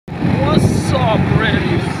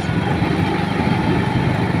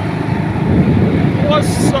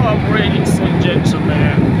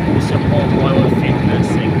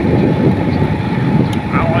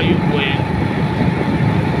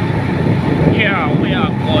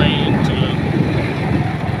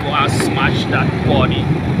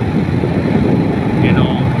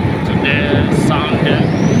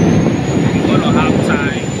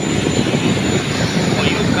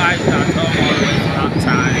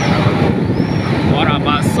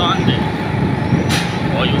Sunday,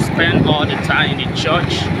 or you spend all the time in the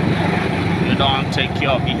church, you don't take care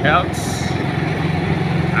of the health,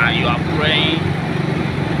 and you are praying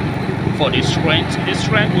for the strength. The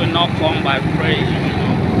strength will not come by praying, you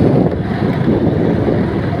know.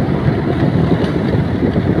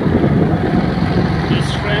 The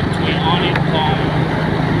strength will only come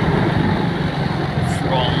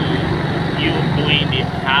from you doing the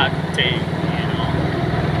hard thing, you know.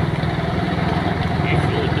 If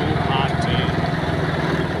you do hard thing,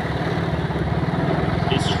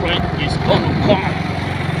 the strength is gonna come.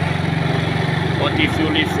 But if you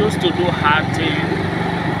refuse to do hard thing,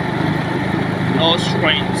 no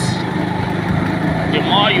strength. The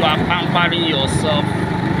more you are pampering yourself,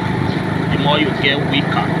 the more you get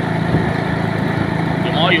weaker.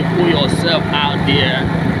 The more you put yourself out there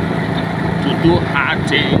to do hard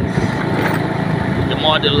things, the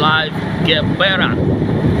more the life get better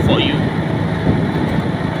for you,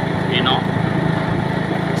 you know.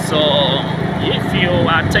 So if you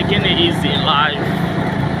are taking it easy in life,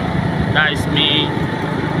 that is me,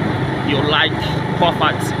 you like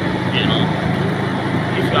poverty, you know.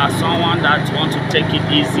 If you are someone that wants to take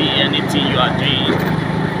it easy, anything you are doing,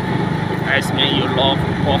 that means you love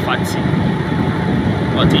poverty.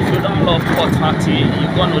 But if you don't love poverty,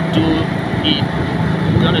 you're gonna do it,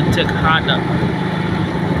 you're gonna take harder.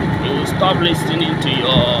 You will stop listening to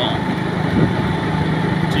your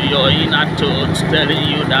inner thoughts telling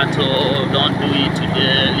you that, oh, don't do it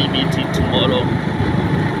today, leave it till tomorrow,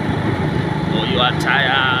 or you are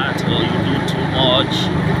tired, or you do too much,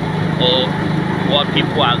 or what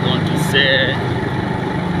people are going to say,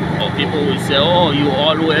 or people will say, oh, you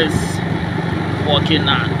always working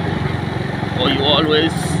on, or you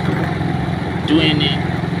always doing it,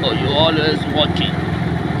 or you always working,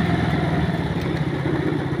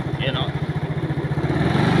 you know.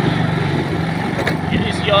 It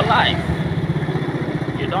is your life.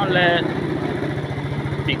 You don't let,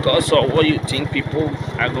 because of what you think people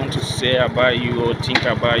are going to say about you or think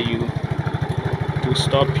about you, to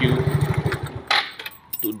stop you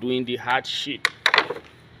to doing the hard shit.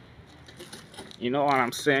 You know what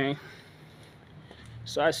I'm saying?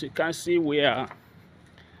 So as you can see where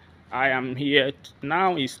I am here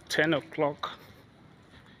now, is 10 o'clock.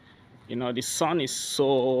 You know, the sun is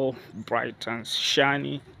so bright and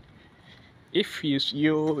shiny. If you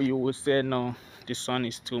will say, no, the sun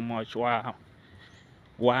is too much. Wow,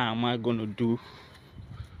 what am I gonna do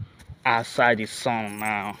outside the sun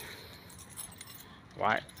now?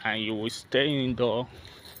 Right? And you will stay indoor,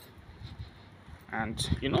 and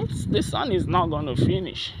you know the sun is not gonna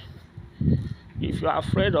finish. If you are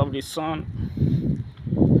afraid of the sun,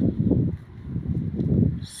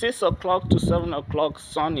 6 o'clock to 7 o'clock,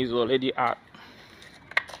 sun is already out.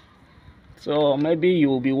 So maybe you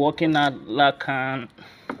will be working at like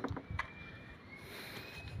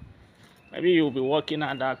maybe you will be working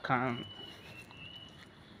at that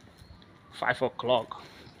 5 o'clock,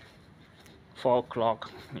 4 o'clock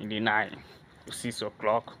in the night, 6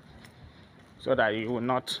 o'clock, so that you will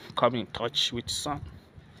not come in touch with sun.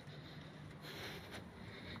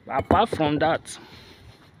 But apart from that,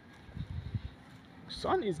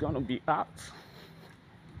 sun is gonna be out.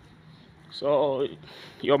 So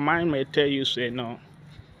your mind may tell you, say, no,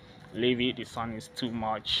 leave it, the sun is too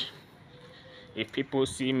much. If people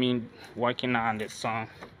see me working out in the sun,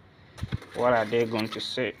 what are they going to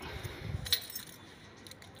say?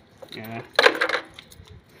 Yeah.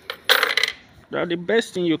 But the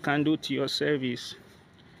best thing you can do to yourself is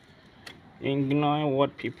ignoring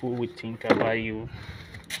what people will think about you.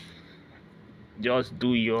 Just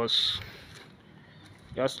do yours.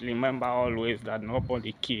 Just remember always that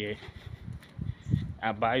nobody cares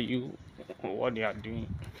about you or what they are doing.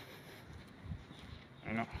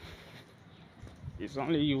 You know, it's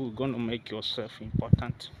only you gonna make yourself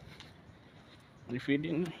important. If you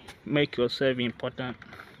didn't make yourself important,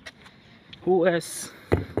 who else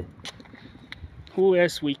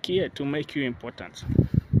will care to make you important,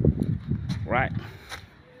 right?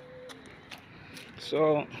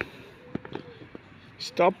 So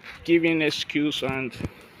stop giving excuse and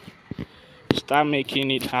start making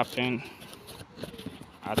it happen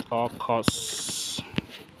at all costs.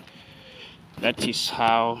 That is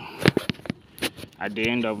how at the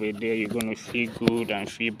end of the day you're gonna feel good and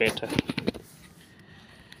feel better,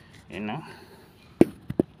 you know.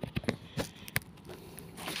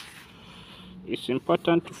 It's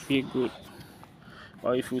important to feel good,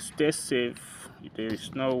 but if you stay safe, there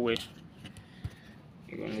is no way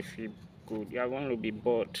you're gonna feel good. You're going to be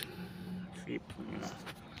bored, you know.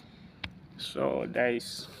 So that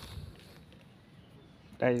is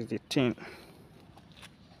the thing.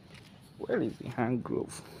 Where is the hand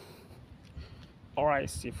glove? Alright,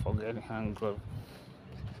 see, forget the hand glove.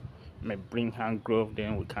 May bring hand glove,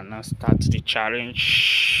 then we can now start the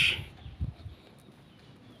challenge.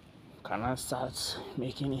 Can I start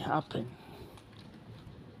making it happen?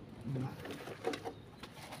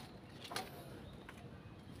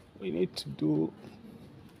 We need to do,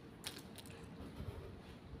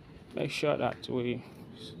 make sure that we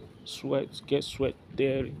get sweat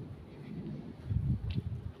daily.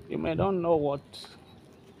 You may don't know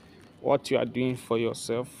what you are doing for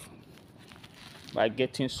yourself by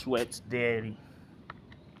getting sweat daily.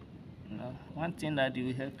 You know, one thing that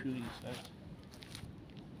will help you is that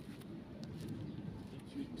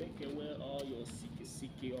it will take away all your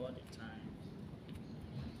sicky all the time.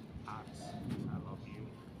 Heart, I love you.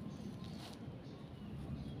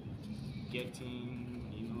 Getting,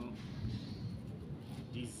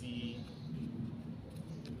 dizzy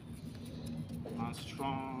and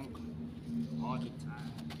strong all the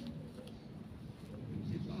time.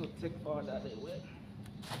 It's gonna take all that away.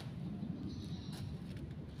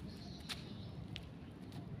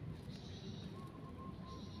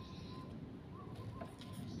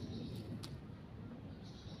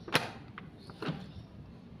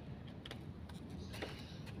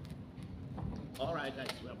 Alright guys,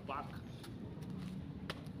 we're back.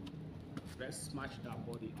 Let's smash that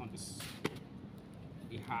body on this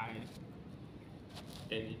high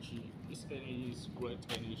energy. This energy is great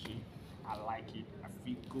energy. I like it. I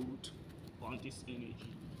feel good on this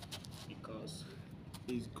energy because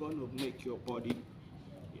it's gonna make your body,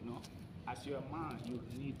 as you're a man, you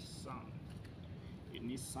need sun. You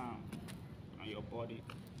need sun on your body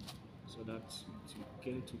so that you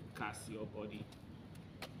can to cast your body,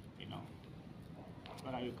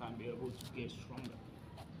 so that you can be able to get stronger.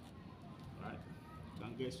 Right? You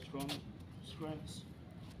can get strong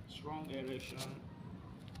erection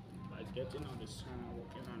by getting on the sun,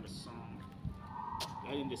 walking on the sun,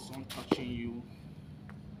 letting the sun touching you.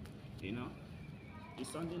 It's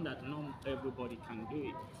something that not everybody can do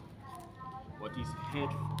it, but it's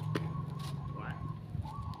helpful, right?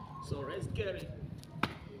 So let's get it.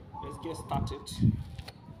 Let's get started.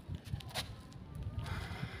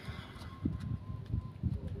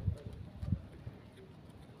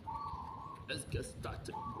 Let's get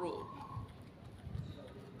started, bro.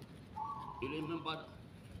 You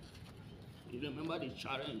remember the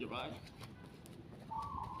challenge, right?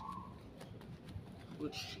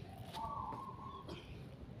 Which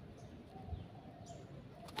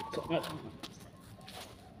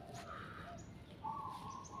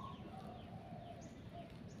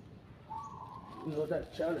you know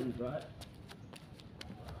that challenge, right?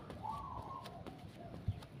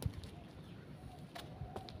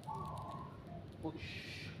 Push.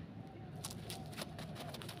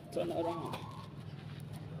 Turn around.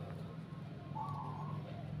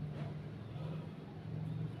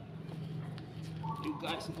 You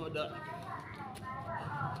guys know that.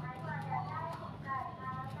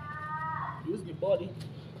 Use the body.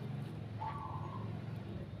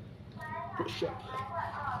 Push up.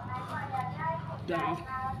 Down.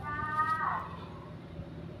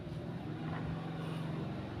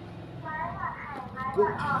 Good.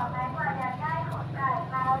 Good.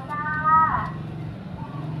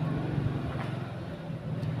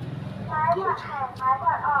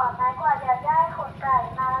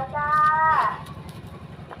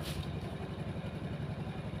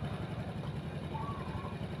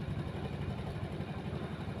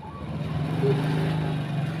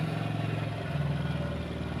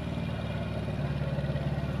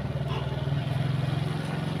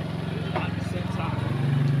 At the same time.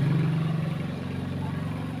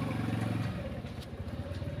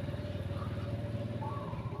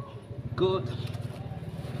 Good.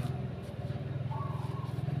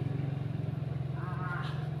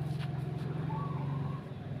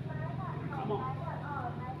 Come on.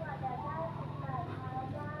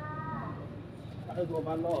 I go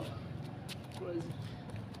overload. Crazy.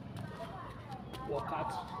 Walk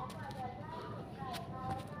out.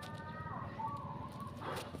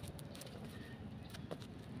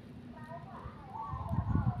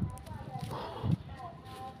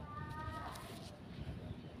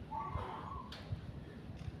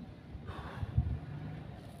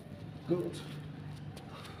 Good.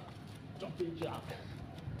 Jumping jack.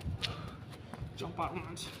 Jump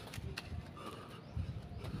around.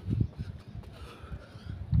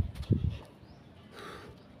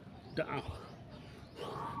 Down.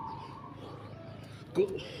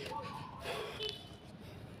 Good.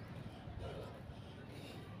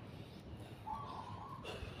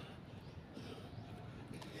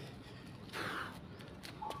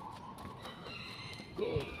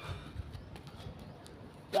 Good.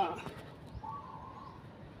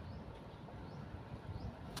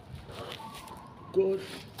 Good.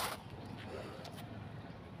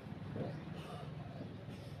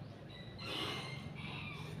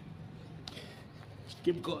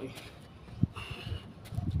 Keep going.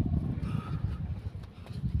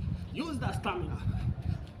 Use that stamina.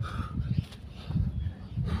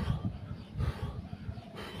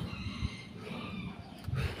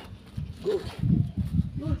 Good.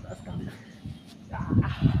 Use that stamina.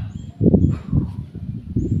 Ah.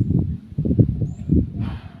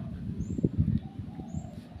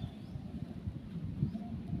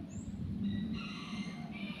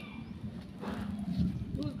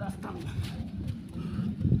 Use that stamina.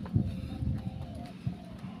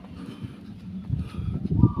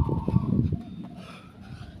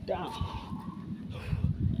 Down.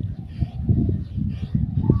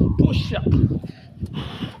 Push up.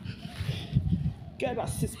 Get that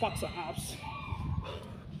 6 packs of abs.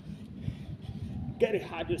 Get a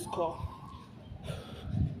hardest core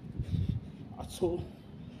at home.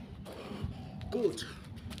 Good.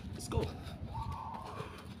 Let's go.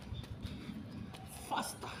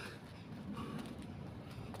 Faster.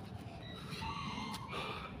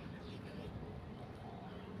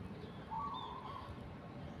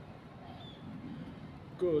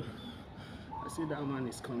 Good. I see that man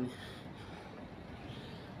is coming.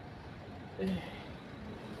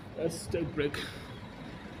 Let's take a break.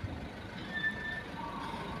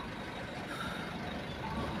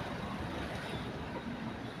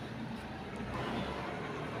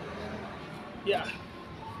 Yeah.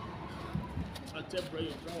 I'll take a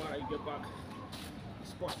break. Don't worry, get back.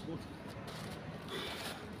 It's possible.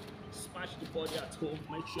 Smash the body at home.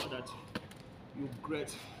 Make sure that you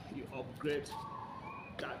upgrade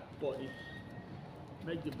that body.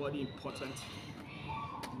 Make the body important.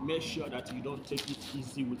 Make sure that you don't take it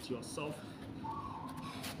easy with yourself,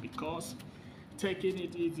 because taking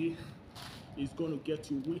it easy is going to get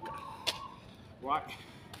you weaker, right?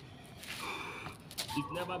 It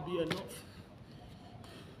never be enough.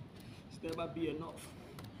 It's never be enough.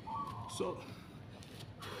 So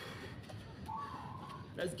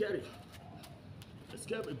let's get it. Let's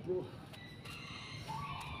get it, bro.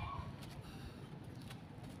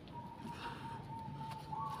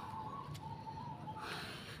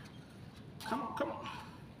 Come on, come on.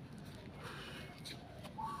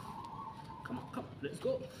 Come on, come on. Let's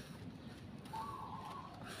go.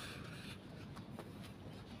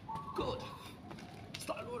 Good.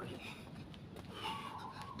 Start rolling.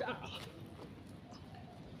 Down.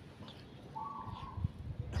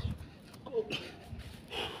 Good.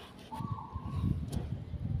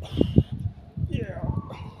 Yeah.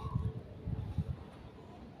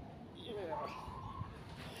 Yeah.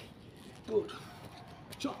 Good.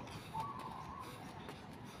 Jump.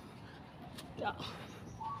 Down.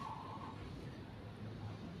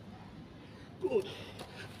 Good.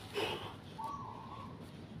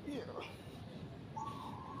 Yeah.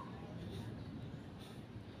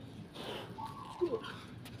 Good.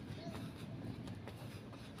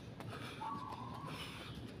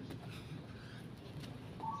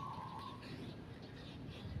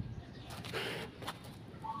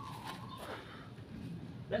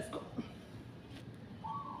 Let's go.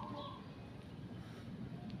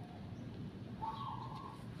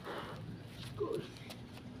 Good.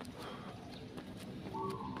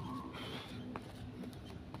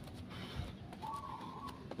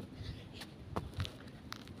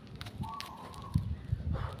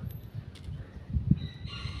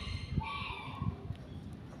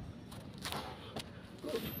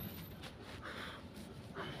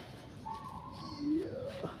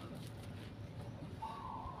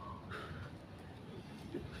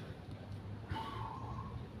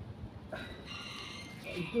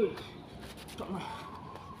 Good. Come on.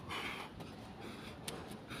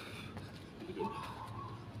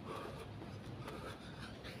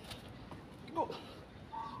 Go.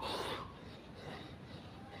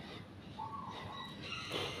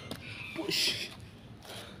 Push.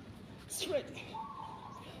 Straight.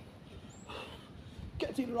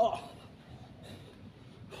 Get it raw.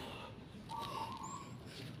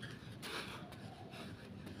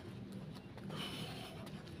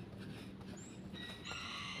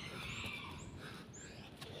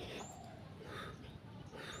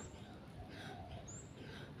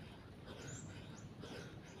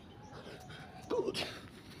 Good.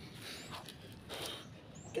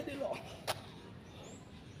 Get it raw.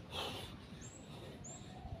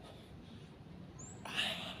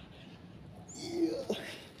 Yeah.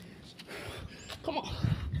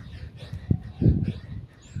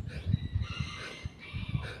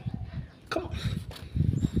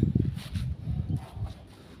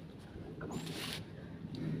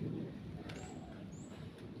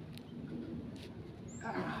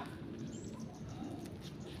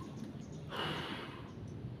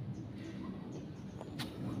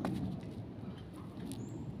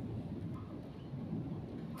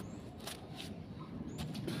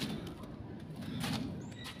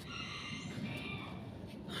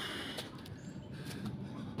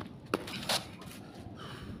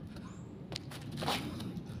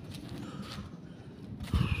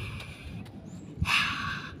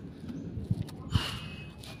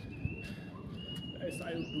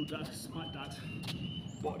 just smash that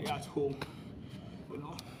body at home, you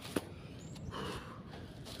know.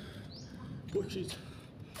 Push it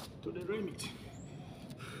to the limit.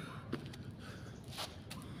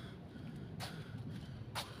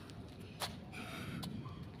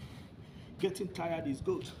 Getting tired is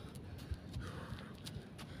good.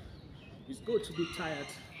 It's good to be tired.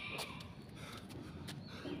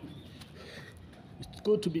 It's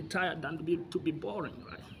good to be tired than to be boring,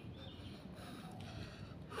 right?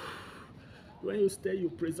 When you stay,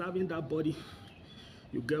 you're preserving that body,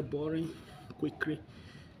 you get boring quickly.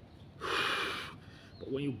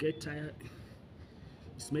 But when you get tired,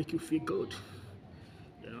 it's make you feel good,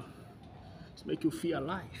 you know. It's make you feel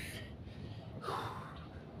alive.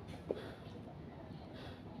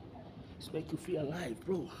 It's make you feel alive,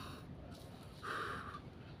 bro.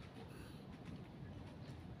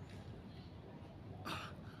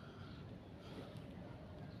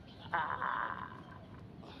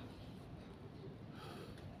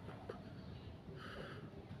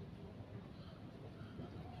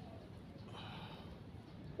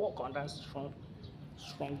 Work on that strong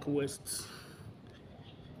waist.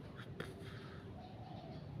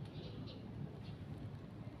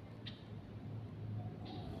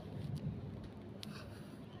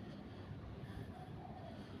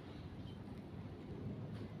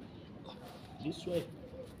 This way.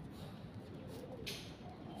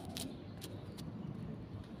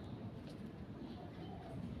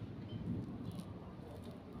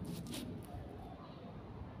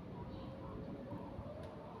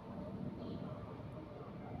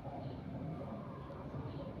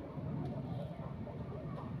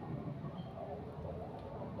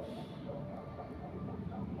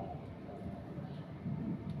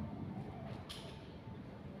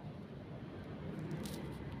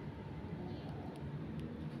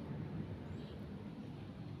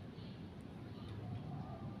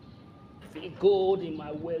 Feel gold in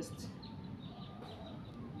my waist.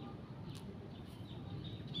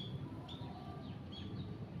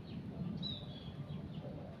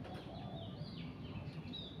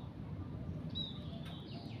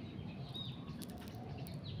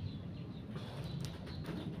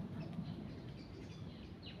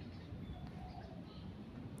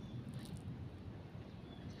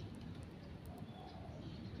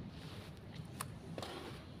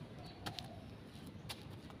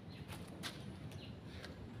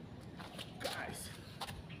 Guys,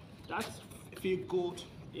 that feel good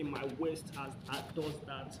in my waist as that does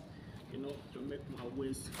that, you know, to make my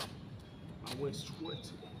waist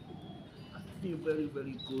sweat. I feel very,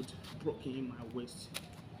 very good broken in my waist,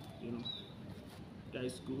 you know. That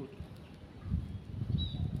is good.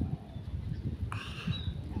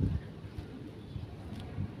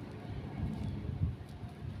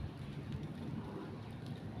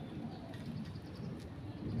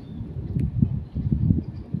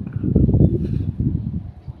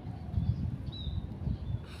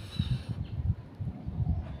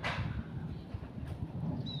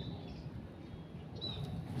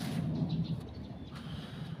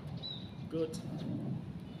 Good.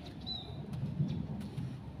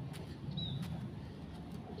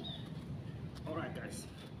 All right, guys.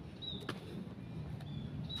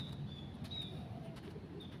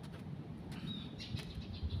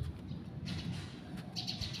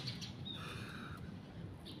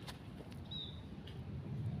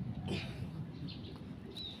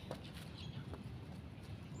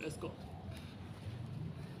 Let's go.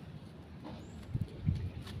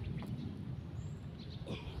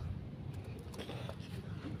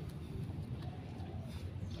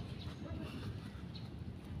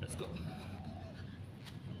 Let's go.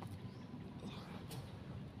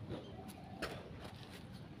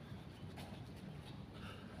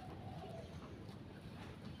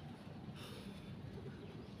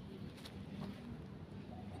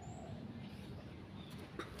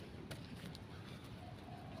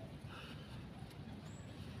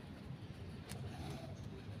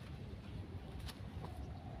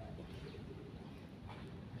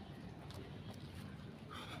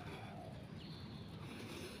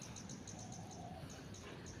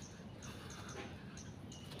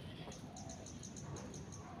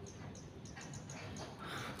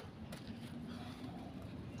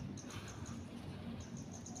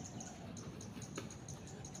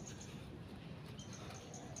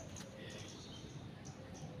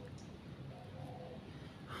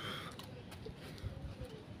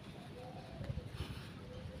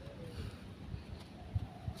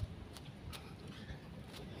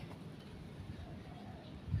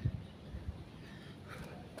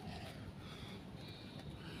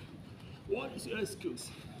 What is your excuse?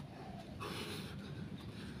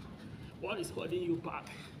 What is holding you back?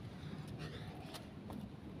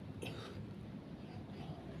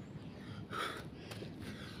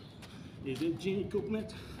 Is it gym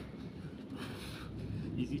equipment?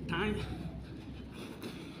 Is it time?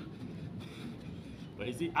 Or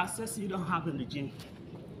is it access you don't have in the gym?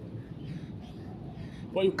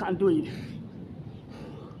 But you can't do it.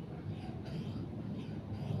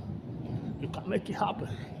 You can make it happen.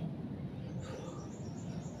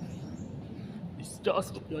 It's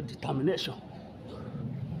just your determination.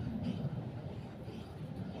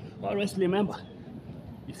 Always remember,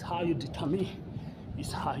 it's how you determine,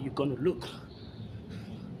 it's how you're gonna look.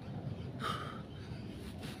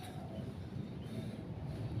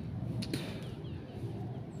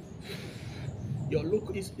 Your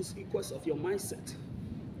look is equals of your mindset,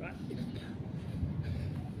 right?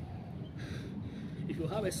 If you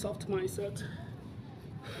have a soft mindset,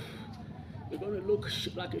 you're gonna look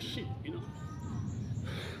like a sheep, you know.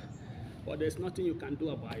 But there's nothing you can do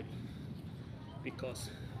about it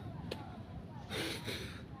because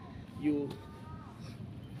you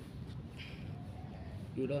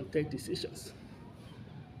don't take decisions.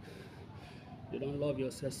 You don't love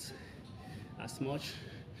yourself as much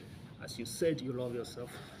as you said you love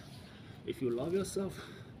yourself. If you love yourself,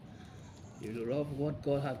 you love what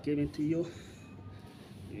God has given to you.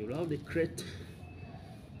 You love the creature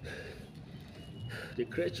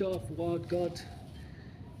of what God.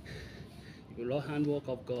 You love handwork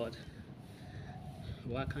of God.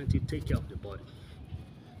 Why can't you take care of the body?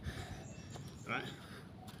 Right?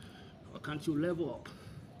 Why can't you level up?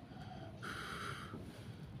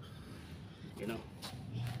 You know.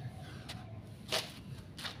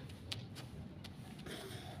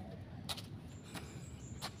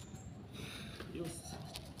 You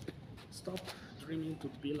stop dreaming to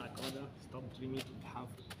be like others. Stop dreaming to have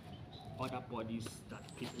other bodies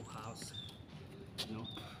that people have. You know.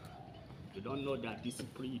 You don't know their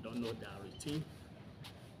discipline. You don't know their routine.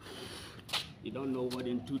 You don't know what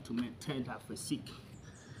they do to maintain their physique.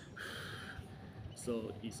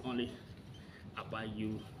 So it's only about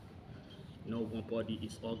you. No one body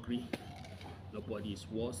is ugly. Nobody is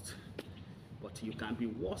worst. But you can be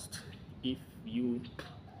worst if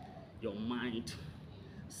your mind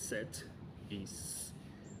set is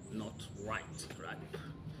not right.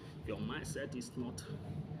 Your mindset is not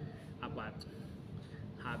about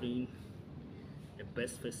having the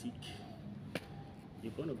best physique.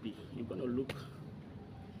 You're gonna look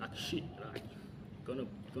like shit, right? You're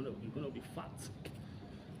gonna be fat,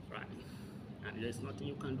 right? And there's nothing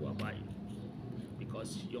you can do about it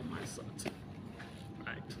because your mindset,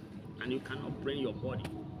 right? And you cannot bring your body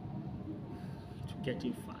to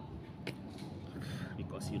getting fat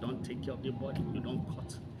because you don't take care of the body. You don't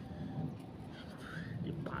cut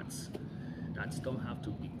the parts that don't have to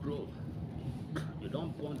be grown. You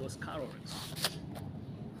don't burn those calories,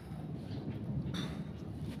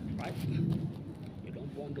 right? You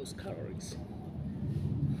don't burn those calories.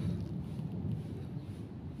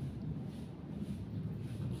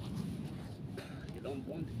 You don't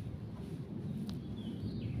burn them.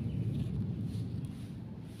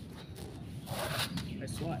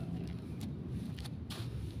 That's why.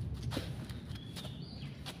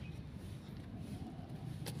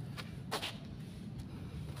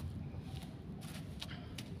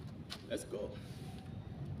 Let's go.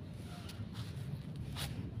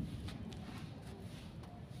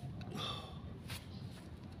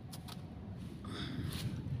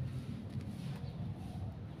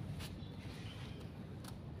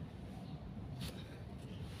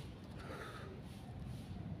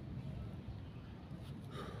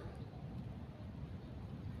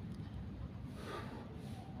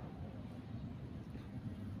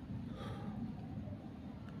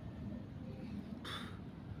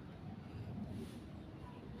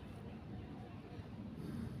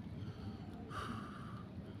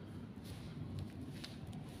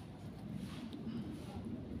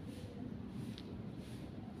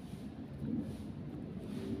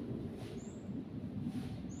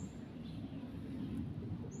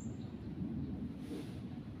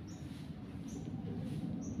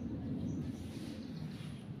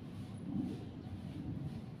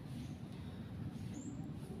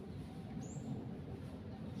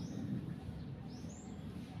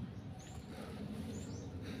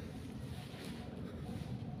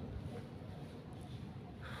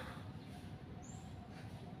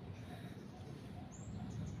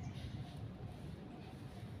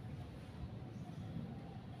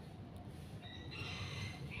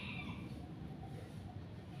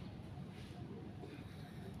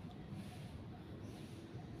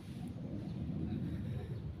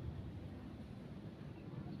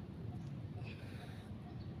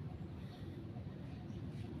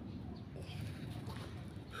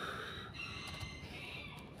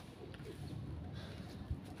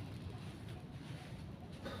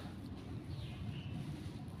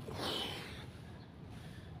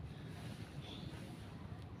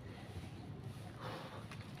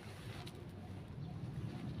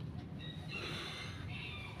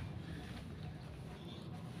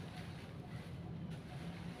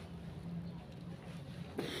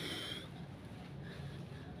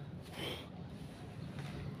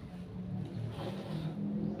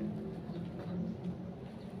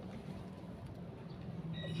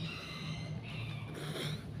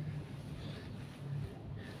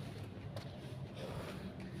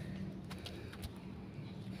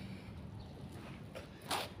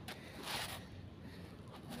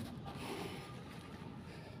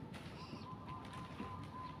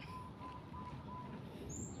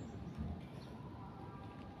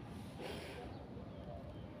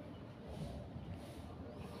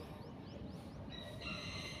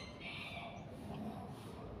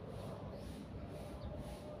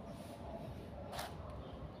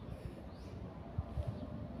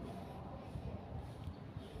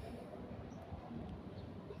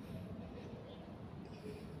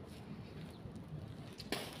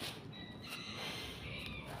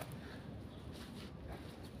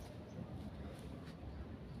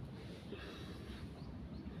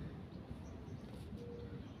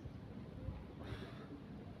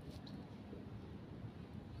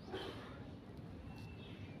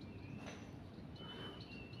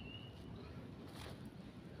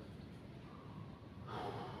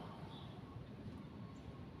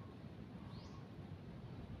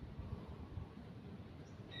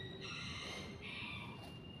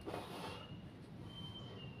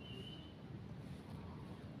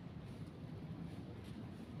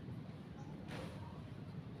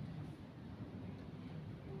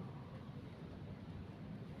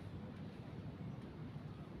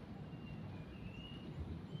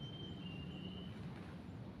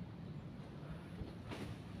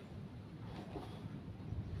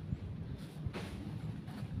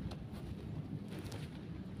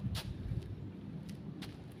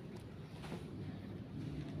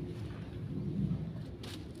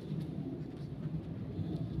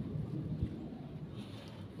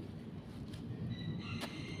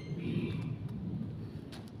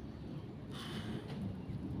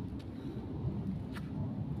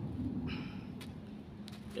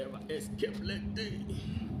 Escape leg day.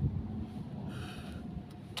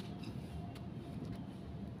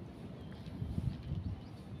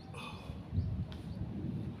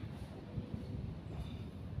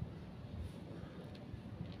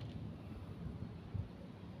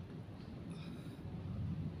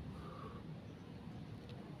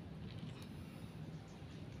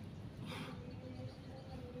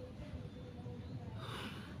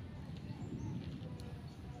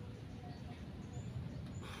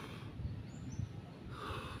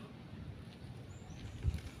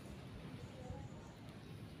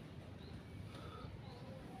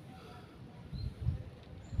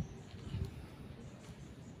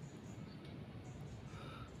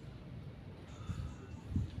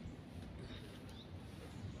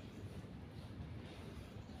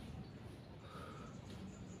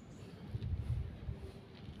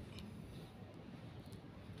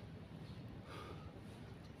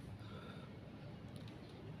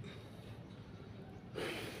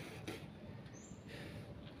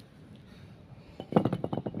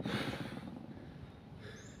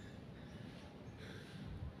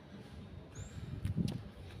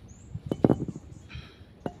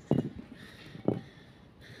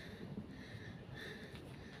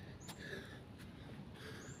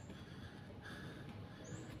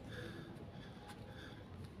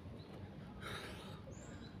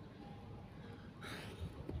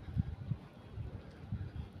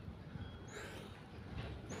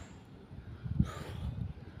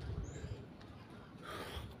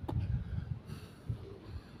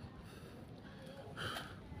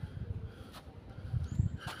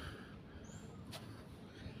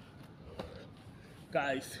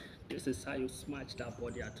 Guys, this is how you smash that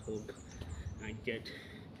body at home and get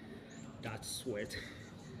that sweat.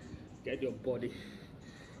 Get your body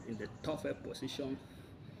in the toughest position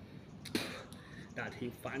that he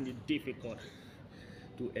find it difficult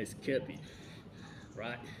to escape it,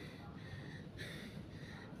 right?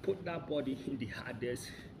 Put that body in the hardest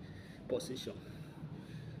position,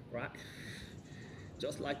 right?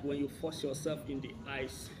 Just like when you force yourself in the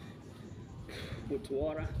ice with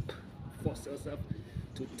water, force yourself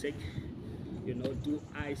to take, do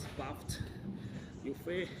ice bath. You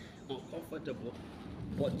feel uncomfortable,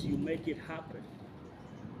 but you make it happen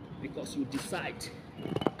because you decide to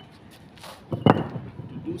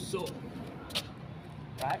do so,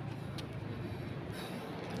 right?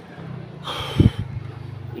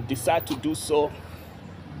 You decide to do so,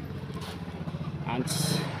 and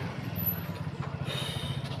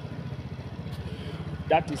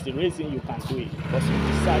that is the reason you can do it, because you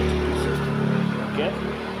decide to do so. Okay?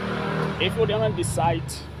 If you don't decide,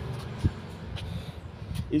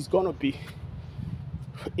 it's gonna be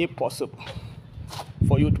impossible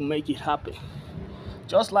for you to make it happen.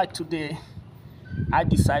 Just like today, I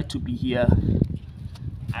decide to be here.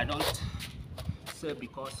 I don't say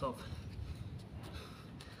because of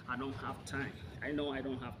I don't have time. I know I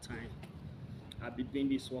don't have time. I've been doing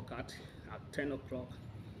this workout at 10 o'clock,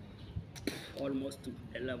 almost to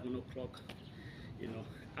 11 o'clock,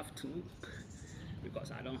 afternoon,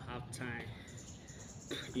 because I don't have time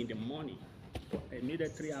in the morning.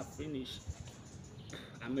 Immediately I finish,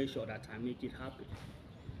 I make sure that I make it happen,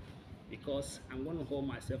 because I'm going to hold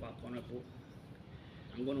myself accountable.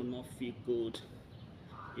 I'm going to not feel good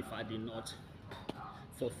if I did not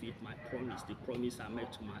fulfill my promise, the promise I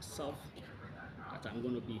made to myself that I'm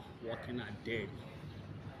going to be working out daily.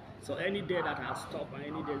 So any day that I stop and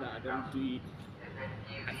any day that I don't do it,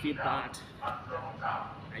 I feel bad.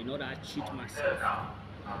 I know that I cheat myself.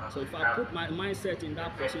 So if I put my mindset in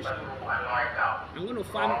that position, I'm going to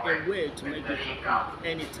find a way to make it happen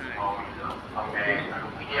anytime.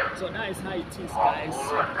 So that is how it is, guys.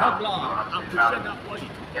 God bless. I appreciate that body.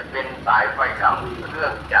 จะเป็นสายไฟเก่าเครื่อ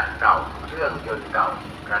งจักรเก่าเครื่องยนต์เก่า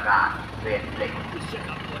กระดาษเศษเหล็ก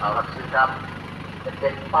เอาละครับจะเป็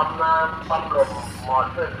นปั๊มน้ำปั๊มลมมอ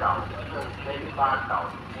เตอร์เก่าเครื่องใช้ไฟฟ้าเก่า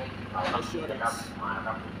เอาละครับมาค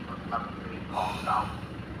รับรับซื้อของเก่า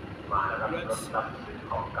มาแล้วครับรับซื้อ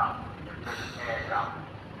ของเก่าแช่เก่า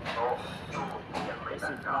โต๊ะตู้ยังไม่ตั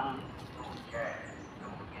ดเก่าตู้แช่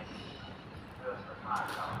ตู้เย็นเครื่องซักผ้า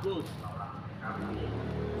เก่าเอาละครับ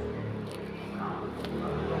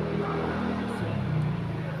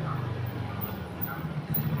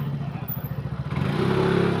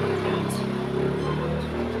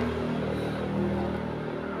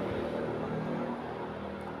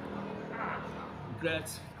Great.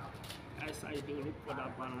 As I do, look for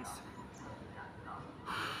that balance.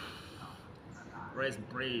 Rest,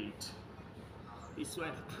 breathe. This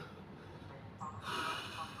way.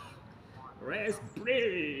 Rest,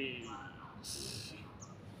 breathe.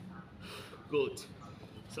 Good.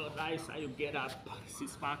 So that is how you get up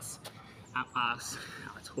 6 packs and abs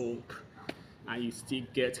at home, and you still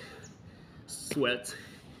get sweat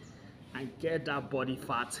and get that body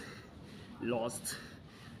fat lost.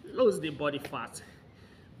 Lose the body fat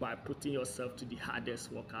by putting yourself to the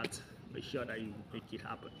hardest workout. Make sure that you make it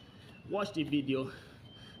happen. Watch the video,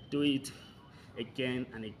 do it again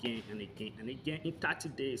and again and again and again in 30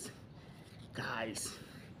 days. Guys,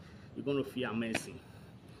 you're going to feel amazing.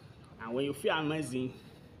 And when you feel amazing,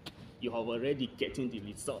 you have already getting the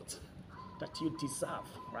result that you deserve,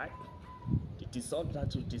 right? The result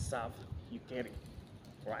that you deserve, you get it,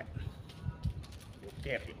 right? You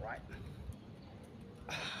get it, right?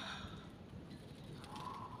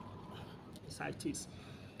 It's how it is.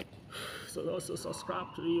 So also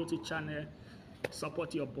subscribe to the YouTube channel,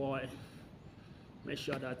 support your boy. Make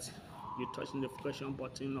sure that you touch the notification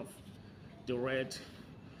button of the red,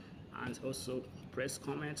 and also press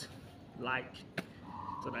comment, like,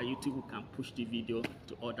 so that YouTube can push the video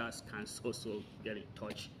to others, can also get in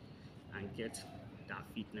touch and get that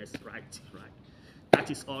fitness right.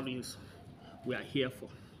 That is all we are here for.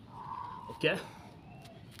 Okay,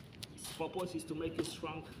 its purpose is to make you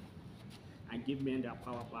strong and give men their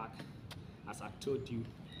power back. As I told you,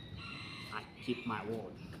 I keep my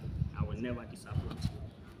word. I will never disappoint you.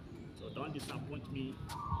 So don't disappoint me.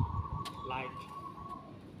 Like,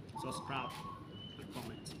 subscribe, and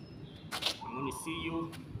comment. I'm going to see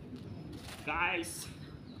you guys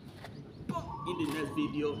in the next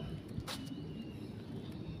video.